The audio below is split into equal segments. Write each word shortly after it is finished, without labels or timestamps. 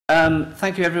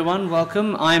Thank you everyone,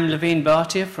 welcome. I'm Lovene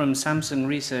Bhatia from Samsung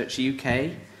Research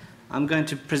UK. I'm going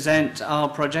to present our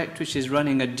project which is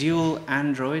running a dual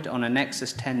Android on a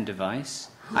Nexus 10 device.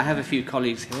 I have a few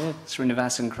colleagues here,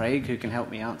 Srinivas and Craig, who can help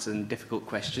me answer some difficult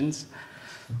questions.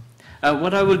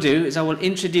 What I will do is I will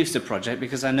introduce the project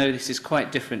because I know this is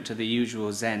quite different to the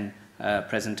usual Zen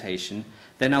presentation.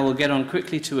 Then I will get on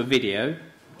quickly to a video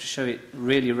to show it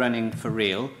really running for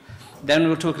real. Then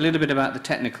we'll talk a little bit about the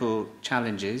technical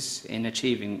challenges in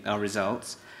achieving our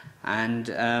results. And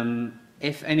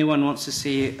if anyone wants to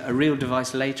see a real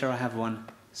device later, I have one.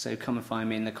 So come and find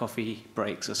me in the coffee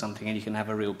breaks or something and you can have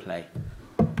a real play.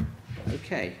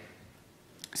 Okay.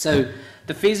 So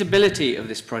the feasibility of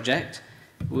this project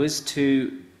was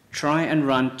to try and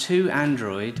run two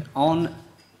Android on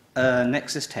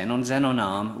Nexus 10, on Zen on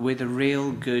ARM, with a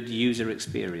real good user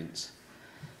experience.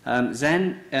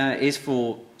 Zen is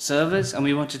for servers, and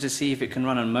we wanted to see if it can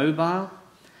run on mobile.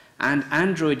 And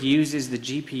Android uses the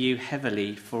GPU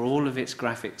heavily for all of its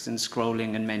graphics and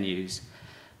scrolling and menus.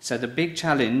 So the big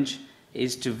challenge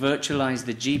is to virtualize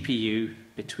the GPU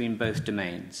between both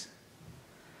domains.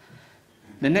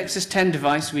 The Nexus 10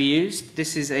 device we used,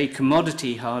 this is a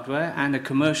commodity hardware and a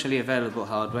commercially available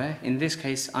hardware. In this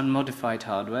case, unmodified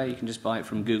hardware. You can just buy it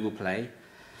from Google Play.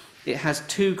 It has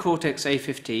two Cortex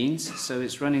A15s, so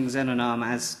it's running Zen on ARM,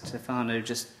 as Stefano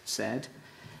just said.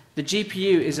 The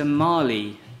GPU is a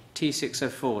Mali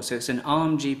T604, so it's an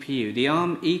ARM GPU. The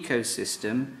ARM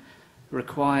ecosystem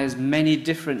requires many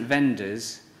different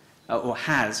vendors, or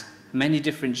has many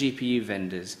different GPU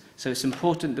vendors. So it's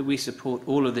important that we support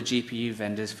all of the GPU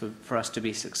vendors for us to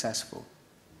be successful.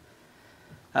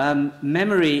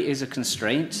 Memory is a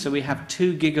constraint, so we have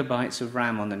 2 GB of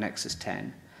RAM on the Nexus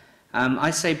 10.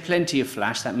 I say plenty of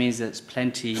flash, that means there's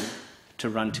plenty to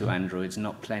run to Androids,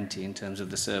 not plenty in terms of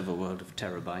the server world of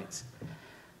terabytes.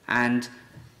 And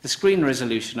the screen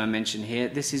resolution I mentioned here,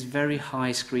 this is very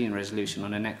high screen resolution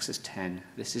on a Nexus 10.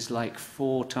 This is like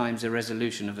 4 times the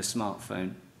resolution of a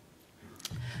smartphone.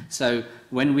 So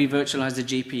when we virtualize the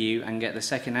GPU and get the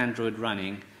second Android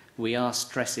running, we are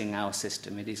stressing our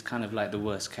system. It is kind of like the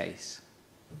worst case.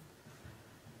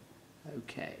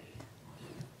 Okay.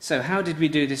 So how did we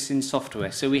do this in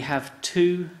software? So we have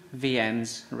 2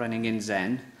 VMs running in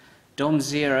Zen.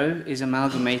 DOM0 is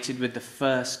amalgamated with the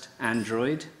first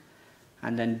Android,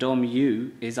 and then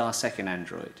DOM-U is our second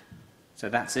Android. So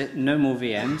that's it, no more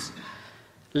VMs.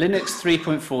 Linux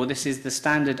 3.4, this is the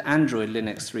standard Android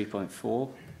Linux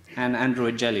 3.4, and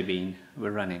Android Jelly Bean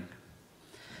we're running.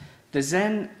 The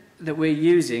Zen that we're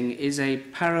using is a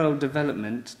parallel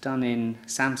development done in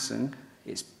Samsung.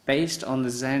 It's based on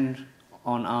the Zen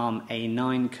on ARM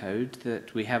A9 code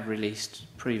that we have released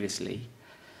previously.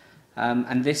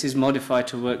 And this is modified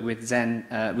to work with Zen,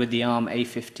 with the ARM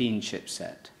A15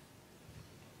 chipset.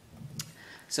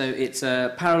 So it's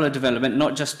a parallel development,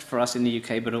 not just for us in the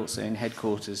UK, but also in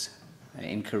headquarters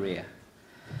in Korea.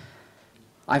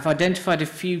 I've identified a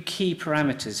few key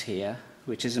parameters here,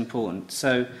 which is important.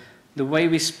 So the way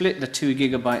we split the 2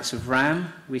 GB of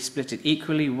RAM, we split it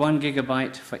equally, 1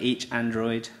 GB for each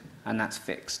Android, and that's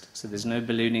fixed. So there's no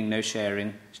ballooning, no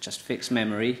sharing, it's just fixed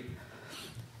memory.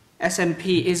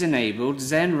 SMP is enabled,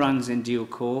 Zen runs in dual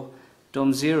core,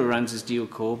 DOM0 runs as dual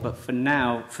core, but for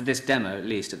now, for this demo at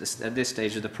least, at this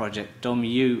stage of the project,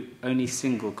 DOM-U only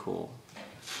single core.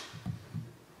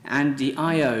 And the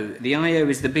I/O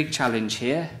is the big challenge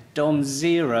here.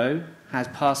 DOM0 has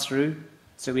pass-through,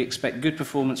 so we expect good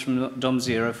performance from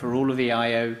DOM0 for all of the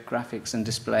I/O, graphics and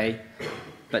display.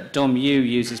 But DOM-U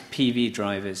uses PV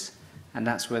drivers, and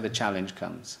that's where the challenge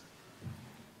comes.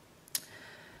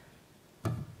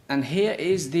 And here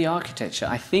is the architecture.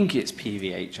 I think it's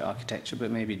PVH architecture,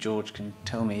 but maybe George can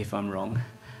tell me if I'm wrong.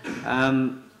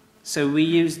 So we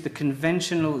use the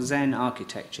conventional Zen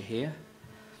architecture here.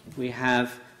 We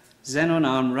have Zen on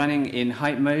ARM running in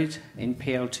hype mode in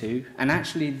PL2, and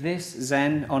actually this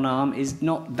Zen on ARM is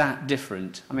not that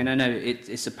different. I mean, I know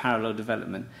it's a parallel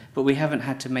development, but we haven't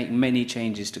had to make many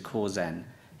changes to core Zen.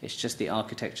 It's just the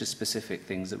architecture-specific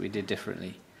things that we did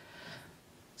differently.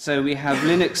 So we have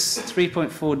Linux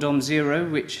 3.4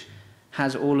 DOM0, which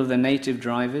has all of the native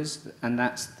drivers, and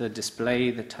that's the display,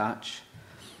 the touch.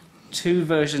 2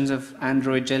 versions of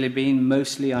Android Jelly Bean,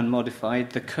 mostly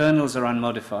unmodified. The kernels are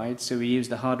unmodified, so we use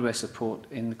the hardware support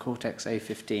in the Cortex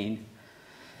A15.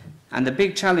 And the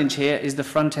big challenge here is the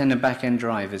front-end and back-end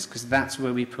drivers, because that's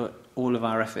where we put all of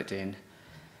our effort in.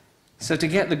 So to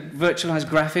get the virtualized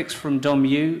graphics from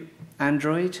DOM-U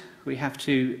Android, we have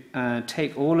to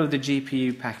take all of the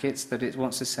GPU packets that it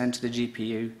wants to send to the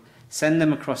GPU, send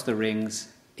them across the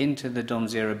rings into the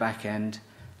DOM0 backend,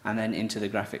 and then into the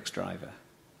graphics driver.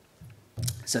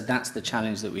 So that's the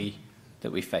challenge that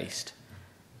we faced.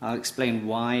 I'll explain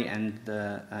why, and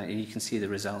you can see the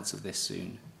results of this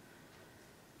soon.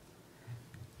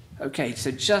 Okay,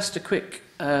 so just a quick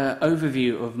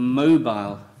overview of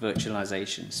mobile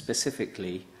virtualization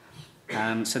specifically.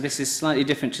 So this is slightly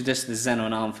different to just the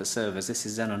Xenon ARM for servers. This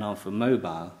is Xenon ARM for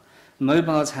mobile.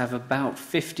 Mobiles have about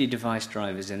 50 device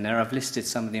drivers in there. I've listed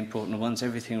some of the important ones,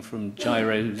 everything from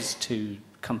gyros to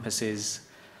compasses,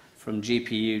 from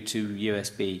GPU to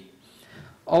USB.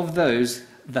 Of those,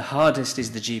 the hardest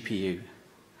is the GPU.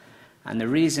 And the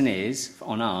reason is,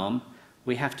 on ARM,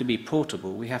 we have to be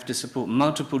portable. We have to support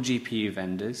multiple GPU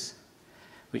vendors,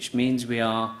 which means we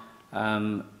are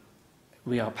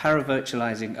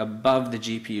para-virtualizing above the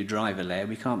GPU driver layer.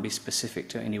 We can't be specific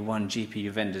to any one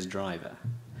GPU vendor's driver.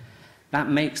 That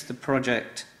makes the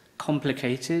project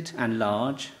complicated and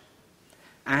large,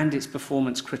 and it's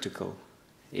performance critical.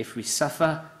 If we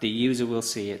suffer, the user will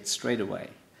see it straight away.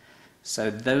 So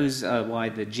those are why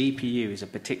the GPU is a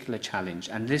particular challenge.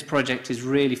 And this project is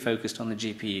really focused on the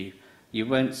GPU.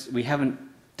 We haven't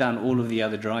done all of the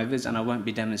other drivers, and I won't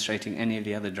be demonstrating any of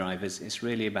the other drivers. It's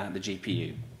really about the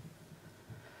GPU.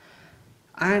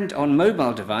 And on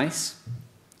mobile device,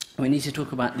 we need to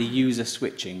talk about the user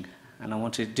switching. And I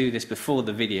want to do this before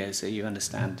the video so you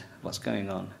understand what's going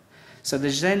on. So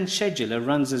the Zen scheduler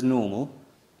runs as normal,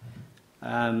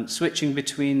 switching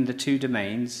between the two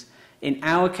domains. In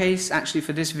our case, actually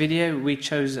for this video, we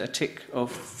chose a tick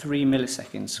of 3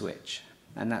 millisecond switch,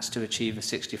 and that's to achieve a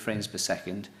 60 frames per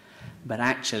second. But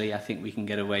actually, I think we can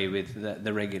get away with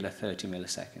the regular 30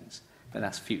 milliseconds, but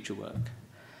that's future work.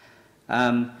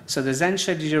 So the Zen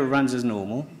scheduler runs as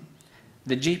normal.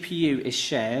 The GPU is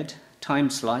shared, time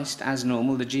sliced as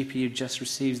normal. The GPU just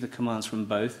receives the commands from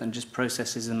both and just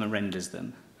processes them and renders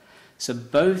them. So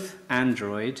both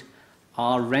Android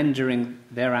are rendering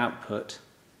their output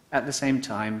at the same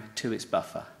time to its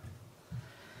buffer.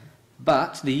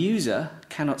 But the user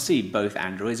cannot see both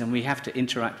Androids, and we have to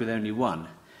interact with only one.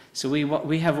 So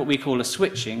we have what we call a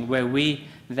switching, where we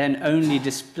then only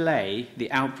display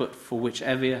the output for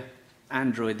whichever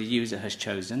Android the user has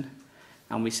chosen,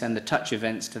 and we send the touch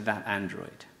events to that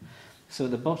Android. So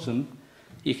at the bottom,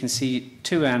 you can see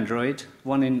two Android.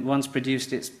 One's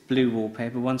produced its blue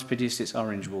wallpaper, one's produced its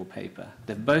orange wallpaper.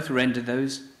 They've both rendered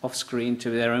those off screen to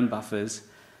their own buffers,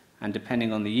 and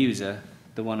depending on the user,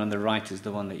 the one on the right is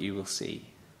the one that you will see.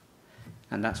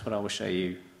 And that's what I will show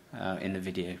you in the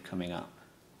video coming up.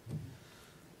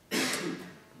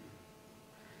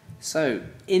 So,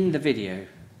 in the video,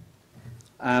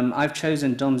 I've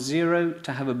chosen DOM0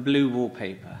 to have a blue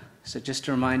wallpaper. So just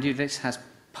to remind you, this has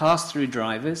pass-through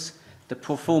drivers. The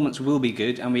performance will be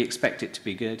good, and we expect it to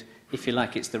be good. If you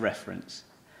like, it's the reference.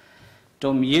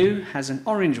 DOM-U has an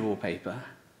orange wallpaper.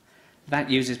 That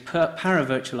uses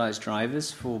para-virtualized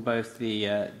drivers for both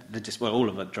all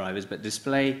of the drivers, but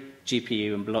display,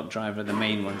 GPU, and block driver are the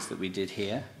main ones that we did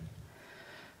here.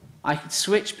 I could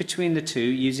switch between the two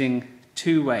using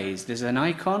two ways. There's an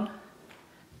icon,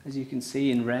 as you can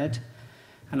see in red,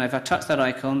 and if I touch that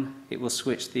icon, it will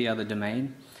switch the other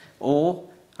domain. Or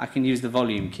I can use the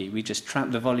volume key. We just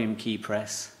trap the volume key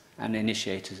press and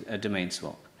initiate a domain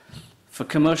swap. For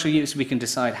commercial use, we can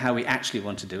decide how we actually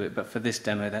want to do it, but for this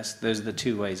demo, those are the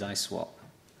two ways I swap.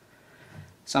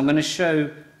 So I'm going to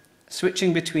show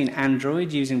switching between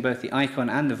Android using both the icon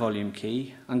and the volume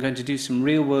key. I'm going to do some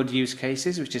real-world use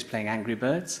cases, which is playing Angry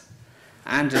Birds,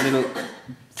 and a little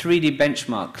 3D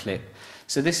benchmark clip.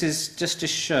 So this is just to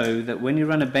show that when you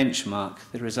run a benchmark,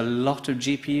 there is a lot of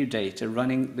GPU data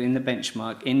running in the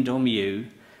benchmark in DOM-U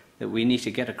that we need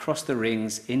to get across the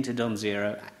rings into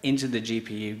DOM0, into the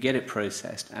GPU, get it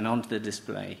processed, and onto the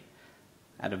display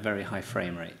at a very high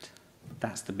frame rate.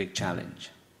 That's the big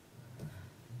challenge.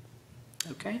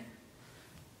 Okay?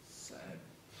 So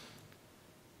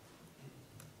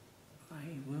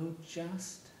I will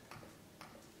just...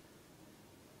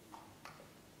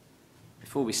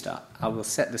 Before we start, I will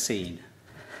set the scene.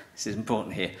 This is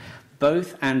important here.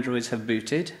 Both Androids have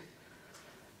booted.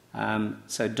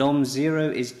 So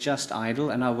DOM0 is just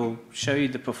idle, and I will show you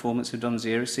the performance of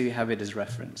DOM0 so you have it as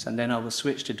reference. And then I will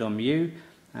switch to DOM-U,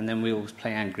 and then we will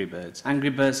play Angry Birds. Angry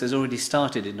Birds has already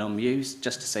started in DOM-U,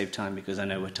 just to save time because I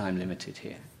know we're time limited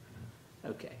here.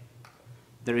 Okay.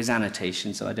 There is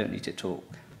annotation, so I don't need to talk.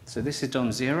 So this is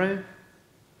DOM0.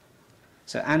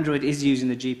 So Android is using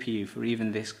the GPU for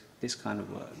even this kind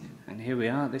of work. And here we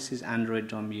are. This is Android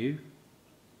DOM-U.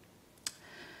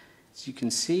 As you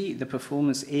can see, the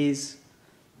performance it's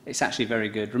actually very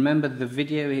good. Remember, the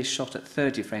video is shot at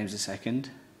 30 frames a second.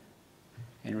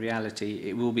 In reality,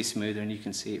 it will be smoother, and you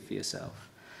can see it for yourself.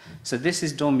 So this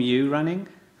is DOM-U running.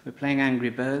 We're playing Angry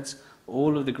Birds.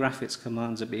 all of the graphics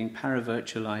commands are being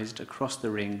paravirtualized across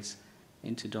the rings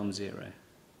into DOM0. Good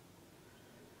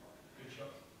shot.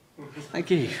 Thank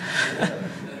you.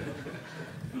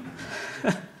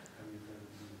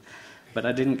 But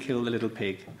I didn't kill the little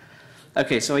pig.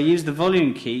 Okay, so I used the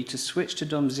volume key to switch to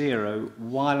DOM0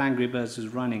 while Angry Birds was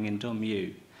running in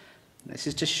DOM-U. This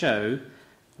is to show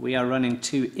we are running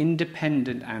two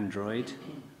independent Android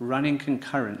running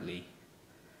concurrently.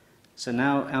 So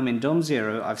now I'm in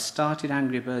DOM0, I've started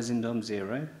Angry Birds in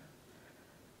DOM0,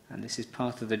 and this is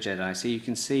part of the Jedi. So you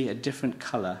can see a different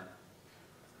color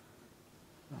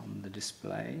on the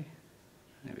display.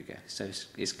 There we go. So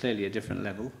it's clearly a different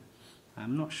level.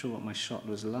 I'm not sure what my shot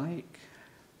was like.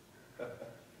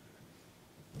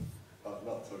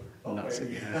 Not so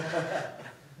good.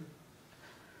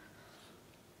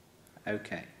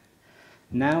 Okay.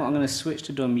 Now I'm going to switch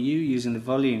to DOM-U using the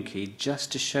volume key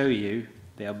just to show you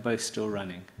they are both still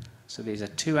running. So these are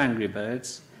two Angry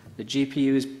Birds. The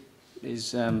GPU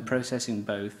is processing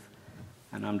both,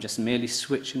 and I'm just merely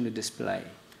switching the display.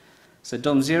 So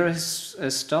DOM0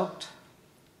 has stopped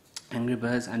Angry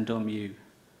Birds, and DOM-U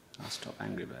I'll stop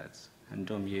Angry Birds, and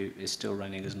DOM-U is still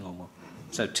running as normal.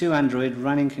 So two Android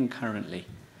running concurrently.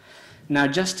 Now,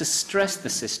 just to stress the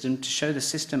system, to show the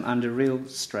system under real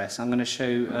stress, I'm going to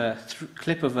show a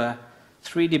clip of a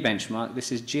 3D benchmark.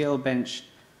 This is GLBench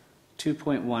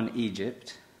 2.1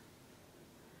 Egypt.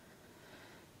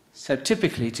 So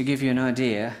typically, to give you an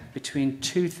idea, between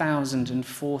 2,000 and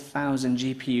 4,000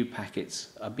 GPU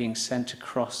packets are being sent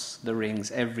across the rings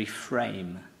every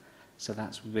frame. So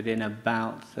that's within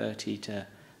about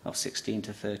 16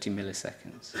 to 30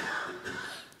 milliseconds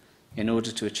in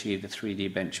order to achieve the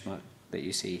 3D benchmark that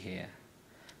you see here.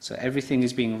 So everything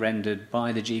is being rendered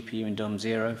by the GPU in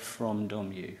DOM0 from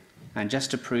DOM-U. And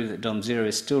just to prove that DOM0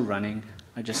 is still running,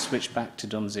 I just switch back to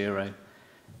DOM0,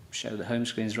 show the home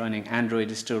screen is running,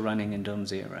 Android is still running in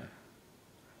DOM0.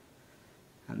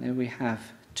 And there we have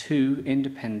two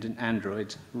independent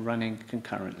Androids running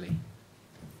concurrently.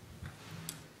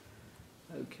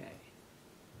 Okay.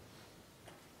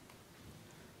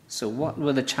 So what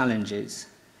were the challenges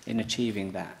in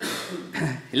achieving that?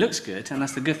 It looks good, and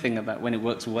that's the good thing about when it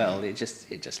works well, it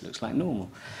just looks like normal.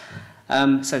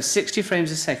 So 60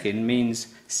 frames a second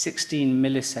means 16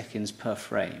 milliseconds per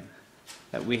frame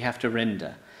that we have to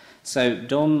render. So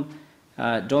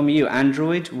DOM-U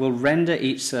Android will render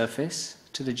each surface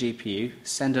to the GPU,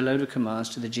 send a load of commands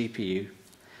to the GPU.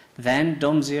 Then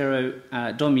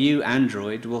DOM-U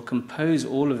Android will compose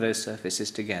all of those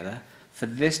surfaces together. For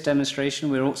this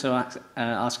demonstration, we're also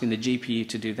asking the GPU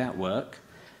to do that work.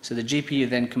 So the GPU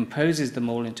then composes them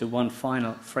all into one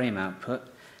final frame output,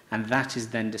 and that is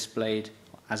then displayed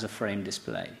as a frame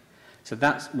display. So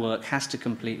that work has to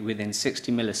complete within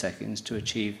 60 milliseconds to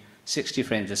achieve 60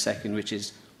 frames a second, which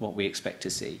is what we expect to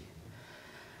see.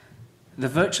 The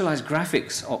virtualized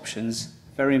graphics options,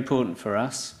 very important for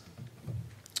us.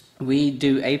 We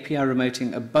do API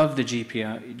remoting above the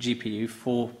GPU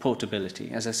for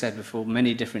portability. As I said before,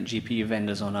 many different GPU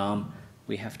vendors on ARM,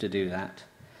 we have to do that.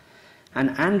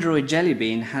 And Android Jelly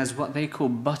Bean has what they call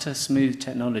butter smooth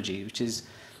technology, which is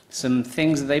some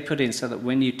things that they put in so that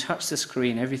when you touch the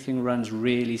screen, everything runs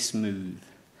really smooth.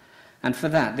 And for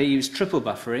that, they use triple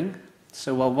buffering.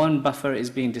 So while one buffer is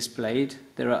being displayed,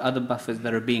 there are other buffers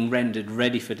that are being rendered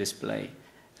ready for display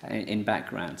in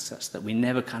background, such that we're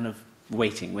never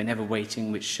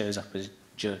waiting, which shows up as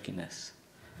jerkiness.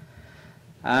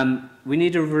 We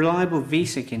need a reliable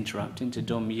VSync interrupt into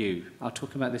DOM-U. I'll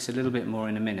talk about this a little bit more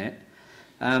in a minute.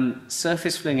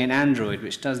 Surface Fling in Android,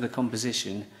 which does the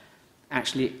composition,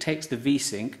 actually it takes the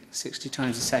VSync 60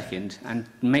 times a second and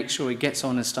makes sure it gets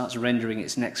on and starts rendering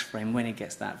its next frame when it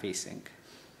gets that VSync.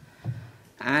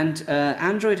 And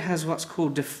Android has what's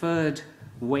called deferred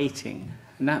waiting.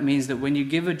 And that means that when you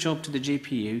give a job to the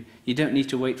GPU, you don't need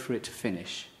to wait for it to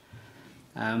finish.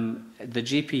 The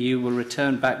GPU will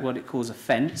return back what it calls a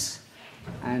fence,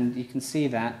 and you can see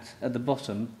that at the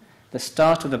bottom. The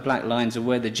start of the black lines are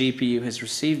where the GPU has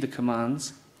received the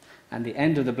commands, and the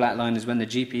end of the black line is when the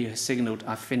GPU has signaled,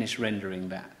 I've finished rendering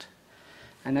that.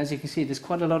 And as you can see, there's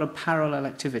quite a lot of parallel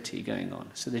activity going on.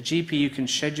 So the GPU can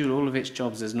schedule all of its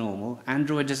jobs as normal.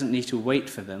 Android doesn't need to wait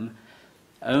for them,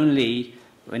 only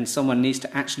when someone needs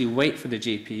to actually wait for the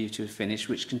GPU to finish,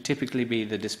 which can typically be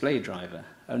the display driver.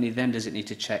 Only then does it need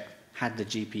to check, had the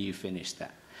GPU finished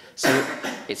that? So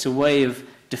it's a way of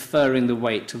deferring the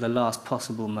wait to the last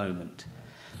possible moment.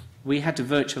 We had to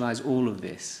virtualize all of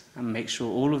this and make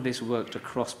sure all of this worked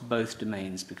across both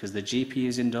domains, because the GPU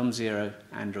is in DOM0,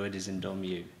 Android is in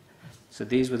DOM-U. So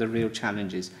these were the real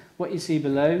challenges. What you see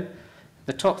below,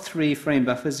 The top 3 frame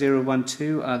buffers, 0, 1,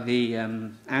 2, are the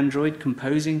Android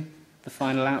composing the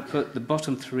final output. The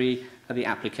bottom 3 are the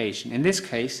application. In this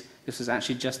case, this is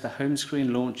actually just the home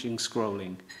screen launching,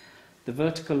 scrolling. The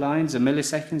vertical lines are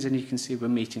milliseconds, and you can see we're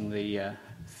meeting the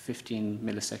 15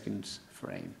 milliseconds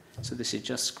frame. So this is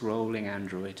just scrolling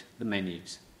Android, the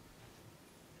menus.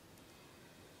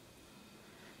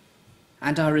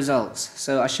 And our results.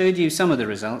 So I showed you some of the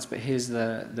results, but here's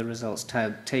the results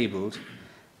tabled.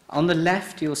 On the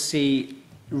left, you'll see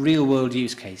real-world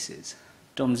use cases.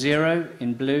 DOM0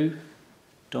 in blue,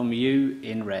 DOM-U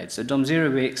in red. So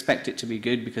DOM0, we expect it to be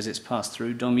good because it's passed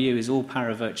through. DOM-U is all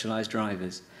para-virtualized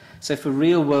drivers. So for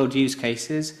real-world use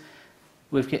cases,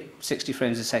 we've hit 60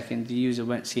 frames a second. The user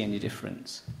won't see any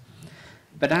difference.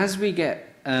 But as we get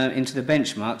into the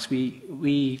benchmarks,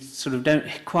 we sort of don't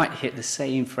quite hit the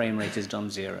same frame rate as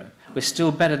DOM0. We're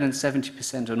still better than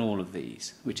 70% on all of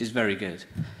these, which is very good.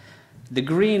 The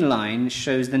green line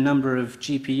shows the number of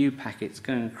GPU packets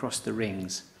going across the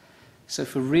rings. So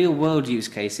for real-world use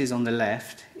cases on the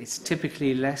left, it's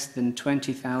typically less than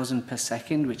 20,000 per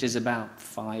second, which is about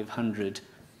 500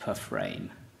 per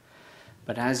frame.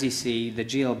 But as you see, the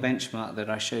GL benchmark that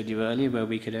I showed you earlier, where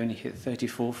we could only hit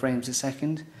 34 frames a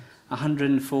second,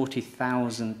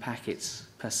 140,000 packets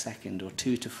per second, or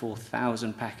 2,000 to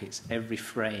 4,000 packets every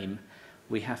frame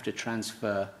we have to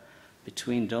transfer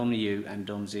between DOM-U and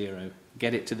DOM0,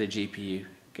 get it to the GPU,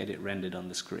 get it rendered on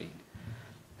the screen.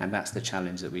 And that's the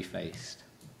challenge that we faced.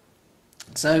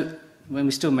 So, when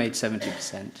we still made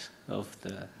 70% of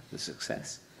the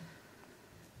success.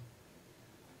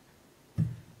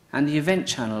 And the event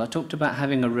channel, I talked about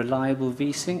having a reliable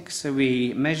vsync. So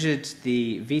we measured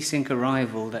the vsync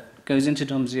arrival that goes into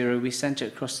DOM0. We sent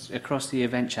it across the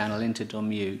event channel into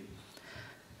DOM-U.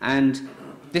 And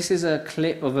this is a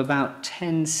clip of about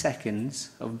 10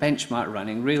 seconds of benchmark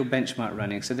running, real benchmark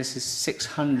running. So this is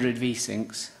 600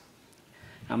 vsyncs.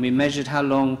 And we measured how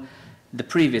long the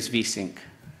previous vsync,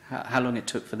 how long it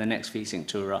took for the next vsync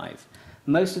to arrive.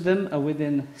 Most of them are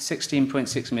within 16.6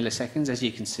 milliseconds, as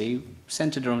you can see,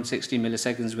 centered around 60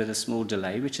 milliseconds with a small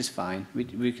delay, which is fine.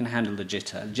 We can handle the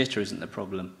jitter. Jitter isn't the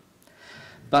problem.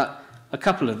 But a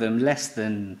couple of them, less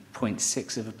than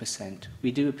 0.6%,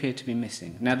 we do appear to be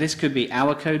missing. Now, this could be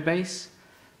our code base.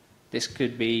 This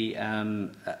could be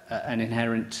an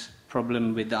inherent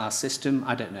problem with our system.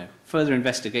 I don't know. Further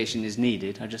investigation is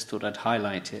needed. I just thought I'd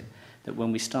highlight it, that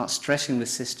when we start stressing the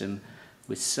system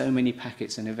with so many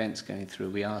packets and events going through,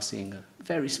 we are seeing a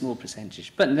very small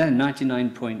percentage. But then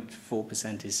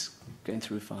 99.4% is going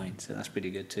through fine, so that's pretty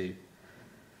good too.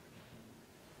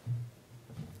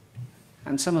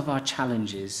 And some of our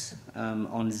challenges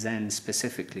on Zen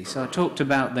specifically. So I talked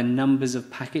about the numbers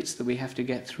of packets that we have to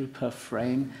get through per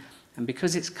frame. And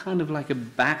because it's kind of like a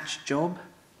batch job,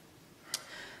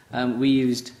 we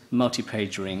used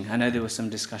multi-page ring. I know there was some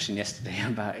discussion yesterday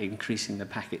about increasing the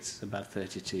packets above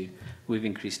 32. We've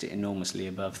increased it enormously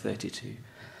above 32.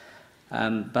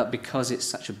 But because it's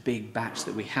such a big batch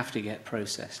that we have to get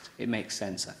processed, it makes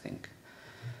sense, I think.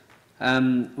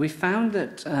 We found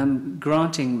that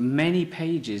granting many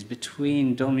pages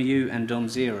between DOM-U and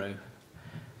DOM0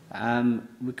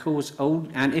 would cause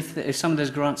old, and if some of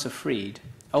those grants are freed,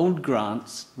 old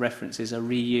grants references are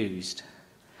reused.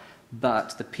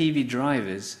 But the PV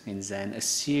drivers in Zen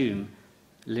assume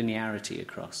linearity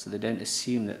across, so they don't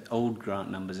assume that old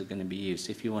grant numbers are going to be used.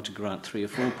 If you want to grant 3 or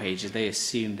 4 pages, they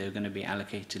assume they're going to be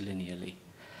allocated linearly.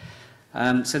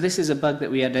 So this is a bug that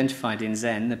we identified in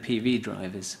Zen, the PV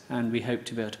drivers, and we hope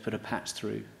to be able to put a patch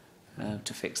through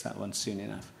to fix that one soon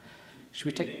enough. Should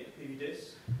we take PV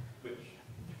disks?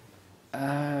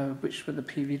 which were the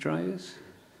PV drivers?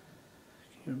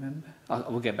 Can you remember?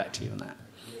 We'll get back to you on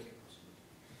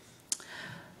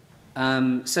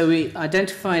that. So we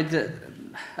identified that,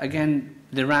 again,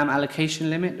 the RAM allocation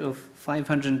limit of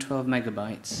 512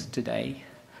 megabytes today.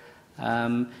 It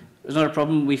was not a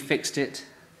problem. We fixed it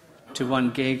to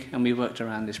 1 gig, and we worked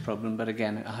around this problem. But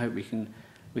again, I hope we can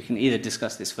either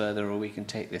discuss this further or we can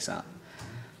take this up.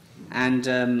 And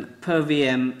per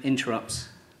VM interrupts,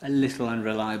 a little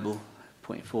unreliable,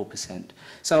 0.4%.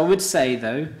 So I would say,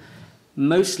 though,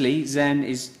 mostly Zen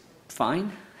is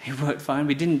fine. It worked fine.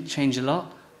 We didn't change a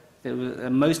lot.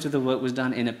 Most of the work was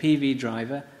done in a PV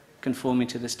driver, conforming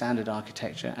to the standard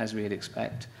architecture, as we'd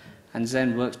expect. And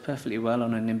Zen works perfectly well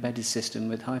on an embedded system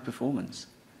with high performance.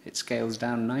 It scales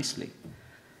down nicely.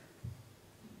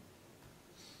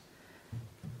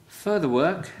 Further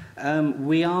work,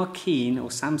 we are keen, or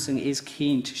Samsung is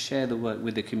keen, to share the work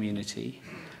with the community.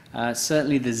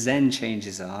 Certainly the Zen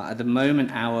changes are. At the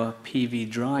moment, our PV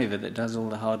driver that does all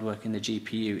the hard work in the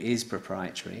GPU is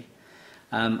proprietary.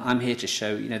 I'm here to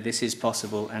show, this is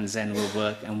possible, and Zen will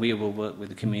work, and we will work with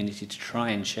the community to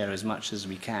try and share as much as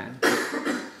we can.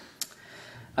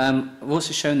 I've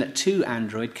also shown that 2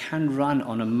 Android can run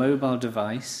on a mobile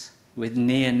device with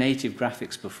near-native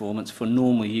graphics performance for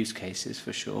normal use cases,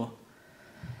 for sure.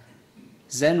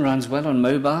 Zen runs well on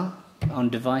mobile, on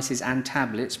devices and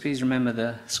tablets. Please remember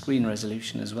the screen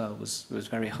resolution as well was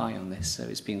very high on this, so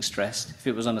it's being stressed. If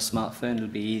it was on a smartphone, it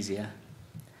would be easier.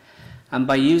 And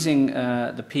by using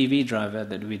the PV driver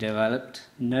that we developed,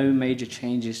 no major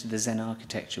changes to the Zen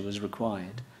architecture was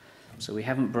required. So we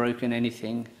haven't broken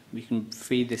anything. We can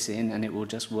feed this in, and it will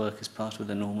just work as part of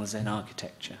the normal Zen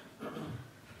architecture.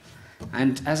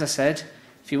 And as I said,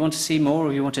 if you want to see more, or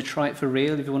if you want to try it for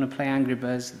real, if you want to play Angry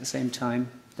Birds at the same time,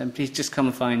 then please just come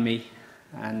and find me,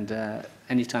 and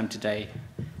any time today,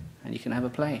 and you can have a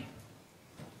play.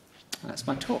 That's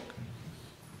my talk.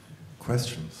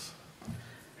 Questions?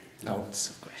 Lots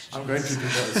of questions. I'm going to do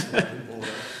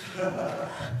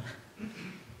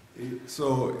that.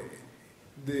 So,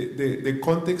 the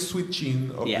context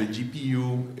switching of the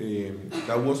GPU,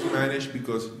 that was managed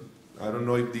because I don't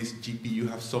know if this GPU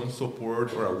has some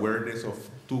support or awareness of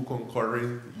 2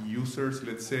 concurrent users,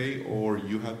 let's say, or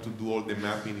you have to do all the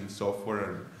mapping in software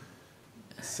and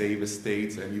save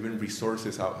states and even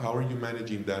resources. How are you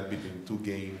managing that between 2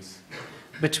 games?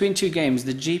 Between 2 games,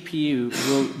 the GPU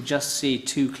will just see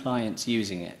 2 clients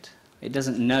using it. It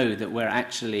doesn't know that we're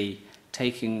actually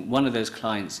taking one of those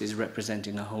clients is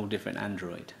representing a whole different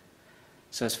Android.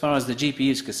 So as far as the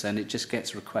GPU is concerned, it just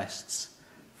gets requests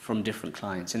from different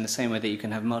clients, in the same way that you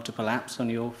can have multiple apps on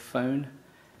your phone,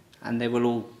 and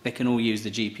they can all use the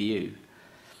GPU.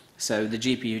 So the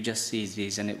GPU just sees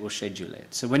these and it will schedule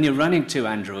it. So when you're running 2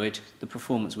 Android, the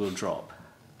performance will drop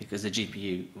because the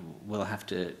GPU will have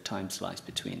to time slice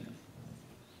between them.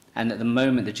 And at the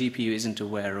moment, the GPU isn't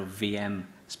aware of VM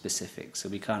specifics, so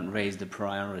we can't raise the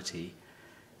priority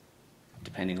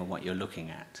depending on what you're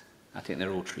looking at. I think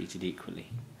they're all treated equally.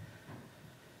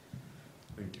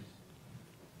 Thank you.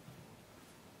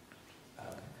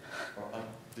 I'll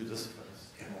do this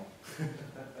first. Come on.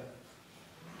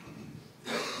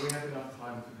 We have enough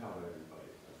time to cover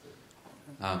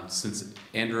everybody. Since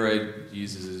Android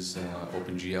uses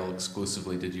OpenGL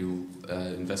exclusively, did you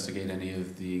investigate any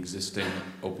of the existing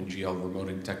OpenGL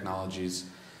remoting technologies,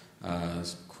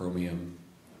 Chromium,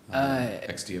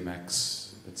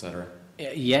 XDMX, etc.?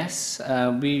 Yes,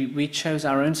 we chose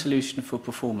our own solution for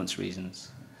performance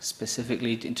reasons,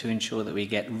 specifically to ensure that we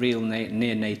get real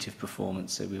near-native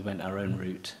performance, so we went our own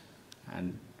route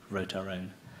and wrote our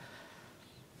own.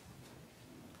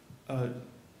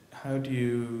 How do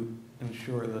you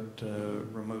ensure that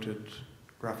remoted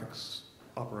graphics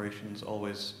operations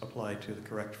always apply to the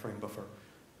correct frame buffer?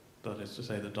 That is to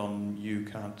say that DOM-U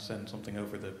can't send something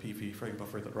over the PV frame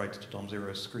buffer that writes to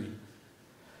DOM0's screen.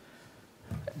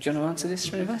 Do you want to answer this,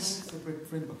 Srinivas? Separate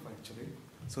frame buffer actually.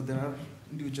 So there are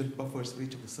individual buffers for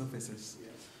each of the surfaces.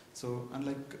 So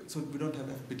we don't have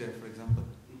FBDEF, for example.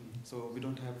 So we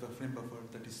don't have a frame buffer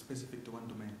that is specific to one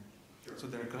domain. So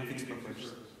there are graphics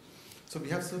buffers. So we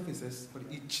have surfaces for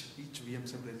each VM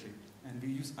separately, and we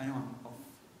use ION of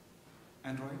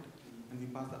Android, and we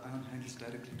pass the ION handles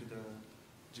directly to the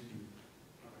GPU.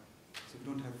 So we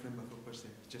don't have frame buffer per se,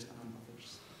 just ION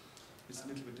buffers. It's a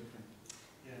little bit different.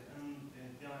 Yeah, and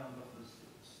the ION buffers,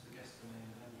 the guest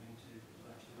domain handling too,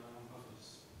 but actually the ION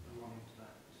buffers belonging to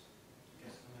that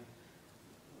guest domain.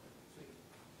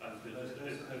 And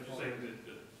you're saying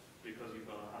that because you've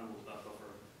got a handle to that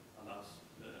buffer, and that's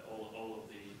all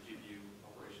of the GPU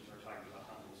operations are tagged to that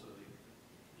handle, so that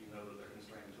you know that they're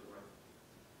constrained to the right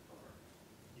buffer.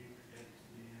 You create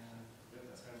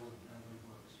that's how Android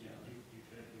works. Yeah. You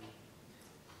create your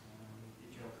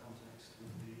EGL context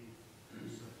with the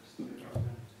surface that you're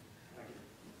Thank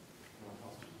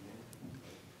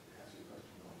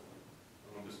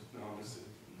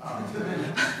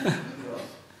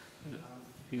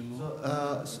you.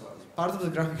 So part of the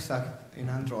graphics stack in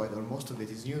Android, or most of it,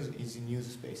 is in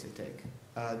user space, I take.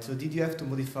 So did you have to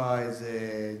modify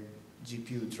the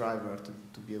GPU driver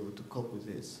to be able to cope with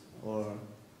this, or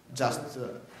just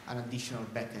an additional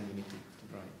backend you need to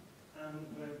write?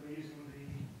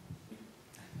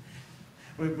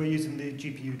 We're using the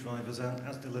GPU drivers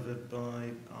as delivered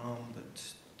by ARM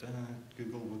that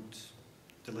Google would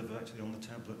deliver actually on the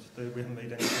tablet. We haven't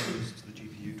made any changes to the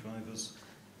GPU drivers,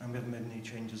 and we haven't made any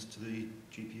changes to the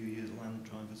GPU user land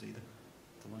drivers either,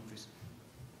 the libraries.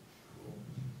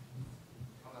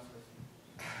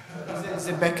 Is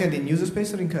the backend in user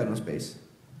space or in kernel space?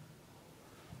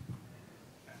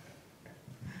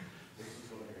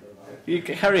 You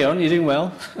carry on, you're doing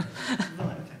well.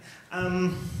 Right,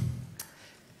 okay.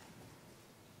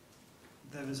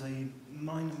 there's a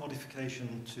minor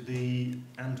modification to the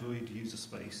Android user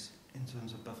space in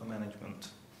terms of buffer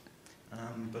management,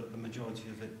 but the majority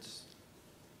of it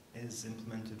is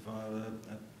implemented via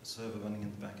a server running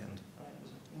in the back end.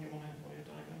 Was it in one of your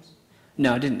diagrams?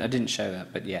 No, I didn't show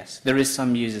that, but yes, there is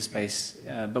some user space,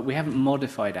 but we haven't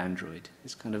modified Android.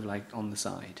 It's kind of like on the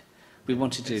side. We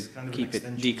wanted to keep it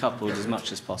decoupled as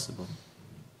much as possible.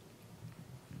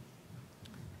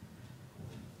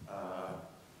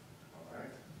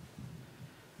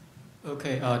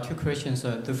 Okay, two questions.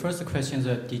 The first question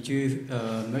is, did you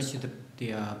merge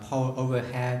the power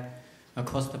overhead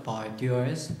caused by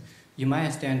DOS? In my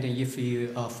understanding, if you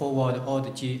forward all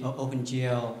the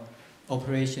OpenGL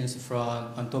operations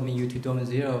from DOM U to DOM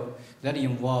 0, that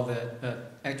involve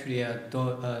actually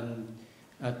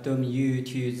DOM U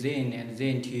to Zen and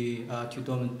Zen to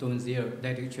DOM 0.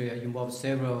 That actually involves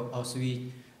several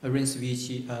ring switch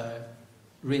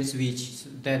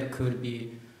that could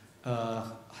be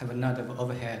have another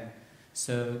overhead.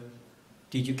 So,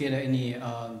 did you get any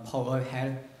power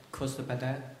overhead caused by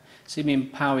that? So you mean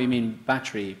power? You mean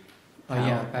battery? Oh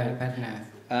yeah, battery life.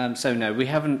 So no, we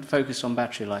haven't focused on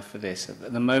battery life for this.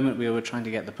 At the moment, we were trying to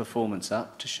get the performance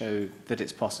up to show that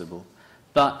it's possible.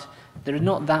 But there are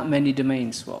not that many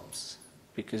domain swaps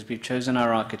because we've chosen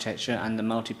our architecture and the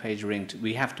multi-page ring.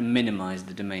 We have to minimize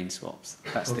the domain swaps.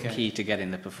 That's the key to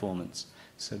getting the performance.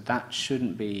 So that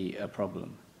shouldn't be a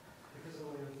problem. Because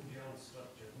of the OpenGL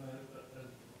structure, a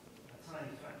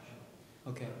tiny fraction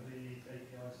of the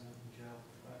APIs in OpenGL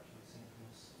are actually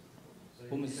synchronous. So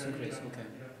you don't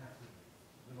have to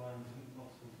rely on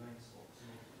multiple domain swaps in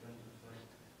order to render the frame.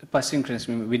 By synchronous,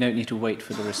 we don't need to wait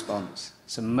for the response.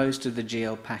 So most of the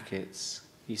GL packets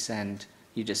you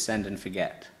just send and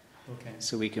forget. Okay.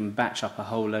 So we can batch up a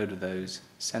whole load of those,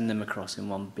 send them across in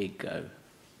one big go.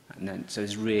 And then, so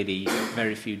there's really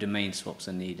very few domain swaps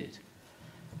are needed.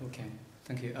 Okay,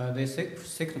 thank you. The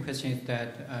second question is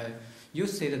that you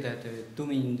said that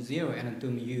DOM 0 and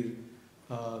DOM U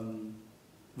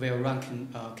will run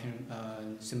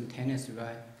simultaneously,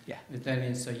 right? Yeah. That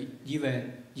means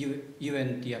even the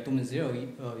DOM 0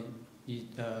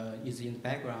 is in the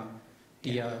background,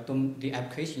 the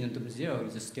application in DOM 0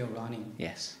 is still running.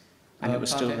 Yes, and it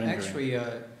was still rendering.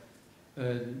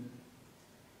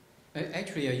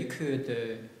 Actually, you could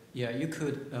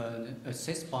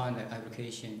sysbind the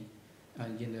application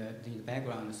in the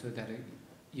background so that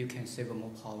you can save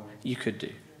more power. You could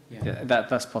do. Yeah.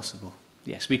 That's possible.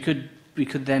 Yes, we could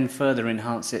then further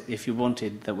enhance it if you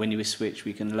wanted that when you switch,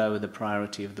 we can lower the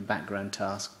priority of the background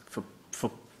task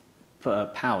for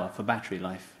power, for battery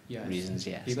life reasons.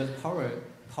 Yes. Because power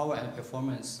and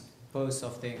performance, both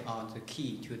of them are the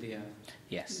key to their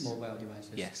mobile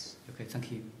devices. Yes. Okay.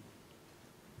 Thank you.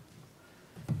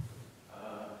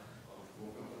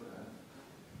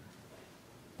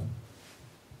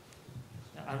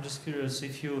 I'm just curious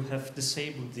if you have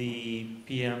disabled the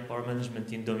PM power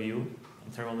management in DOM U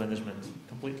and thermal management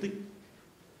completely?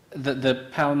 The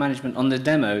power management on the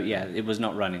demo, it was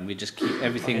not running. We just keep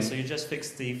everything... Okay, so you just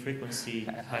fixed the frequency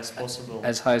high as possible?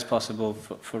 As high as possible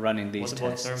for running these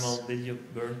tests. What about thermal? Did you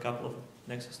burn a couple of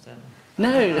Nexus 10?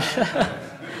 No!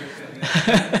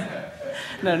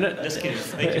 No. Just kidding,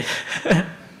 thank you.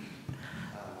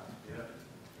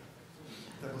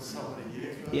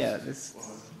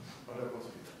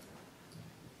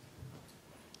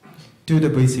 Do the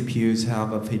vCPUs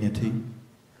have affinity?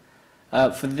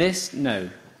 For this, no.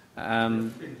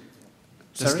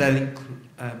 Does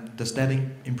that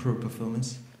improve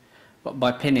performance? But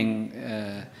by pinning,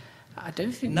 I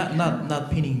don't think... Not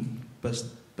pinning, but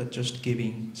just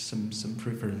giving some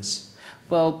preference.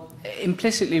 Well,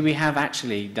 implicitly we have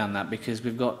actually done that because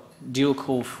we've got dual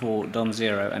core for DOM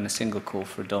 0 and a single core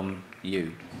for DOM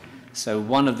U. So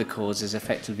one of the cores is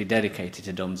effectively dedicated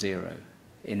to DOM 0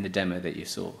 in the demo that you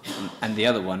saw. And the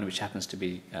other one, which happens to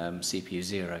be CPU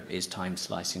 0, is time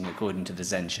slicing according to the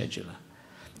Zen scheduler.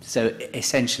 So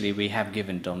essentially we have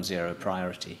given DOM 0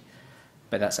 priority,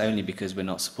 but that's only because we're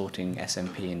not supporting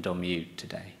SMP in DOM U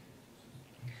today.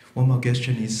 One more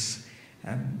question is,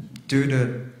 do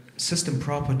the system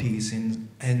properties in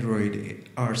Android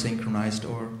are synchronized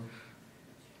or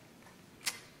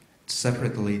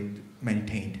separately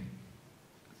maintained?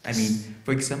 I mean,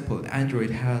 for example, Android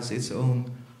has its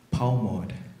own power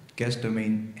mode. Guest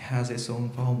domain has its own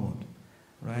power mode,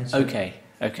 right? So okay.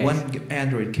 One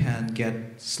Android can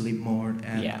get sleep mode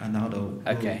and another will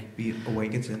be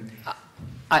awakened.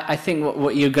 I think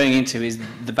what you're going into is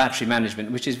the battery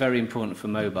management, which is very important for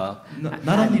mobile.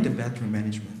 Not only the battery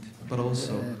management, but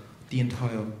also the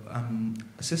entire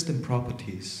system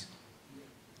properties.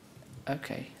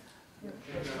 Okay.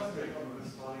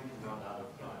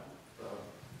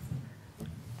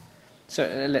 So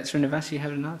let's Srinivas, you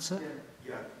have an answer?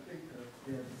 Yeah, I think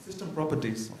the system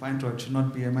properties of Android should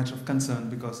not be a matter of concern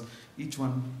because each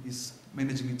one is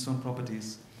managing its own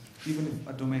properties. Even if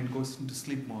a domain goes into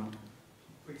sleep mode.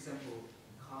 For example,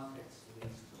 context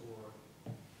list or,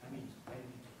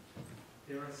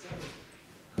 there are several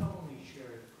commonly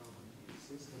shared properties,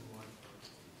 system one.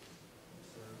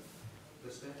 So,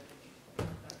 does that,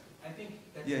 I think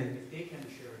that's if they can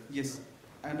share it. Yes,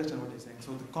 I understand what you're saying.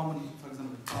 So the common, for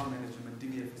example, power management,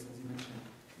 DVFS, as you mentioned,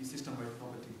 is system-wide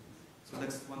property. So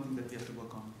that's one thing that we have to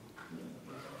work on.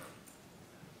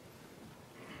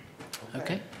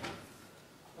 Okay.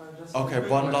 Okay,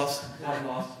 one last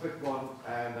quick one,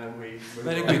 and then we move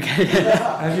very on. quick.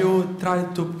 Have you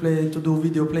tried to do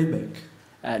video playback?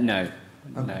 No.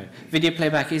 Video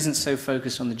playback isn't so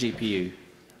focused on the GPU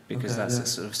because that's a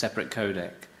sort of separate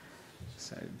codec.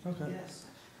 So. Okay. Yes.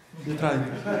 You tried.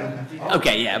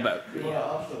 Okay, yeah, but. You want to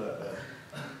answer that then?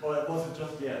 Or it wasn't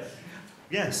just yes?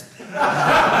 Yes.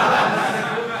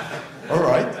 All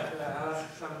right.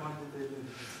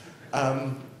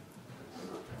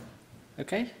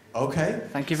 Okay. Okay.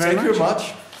 Thank you very much. Thank you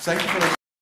much. Thank you for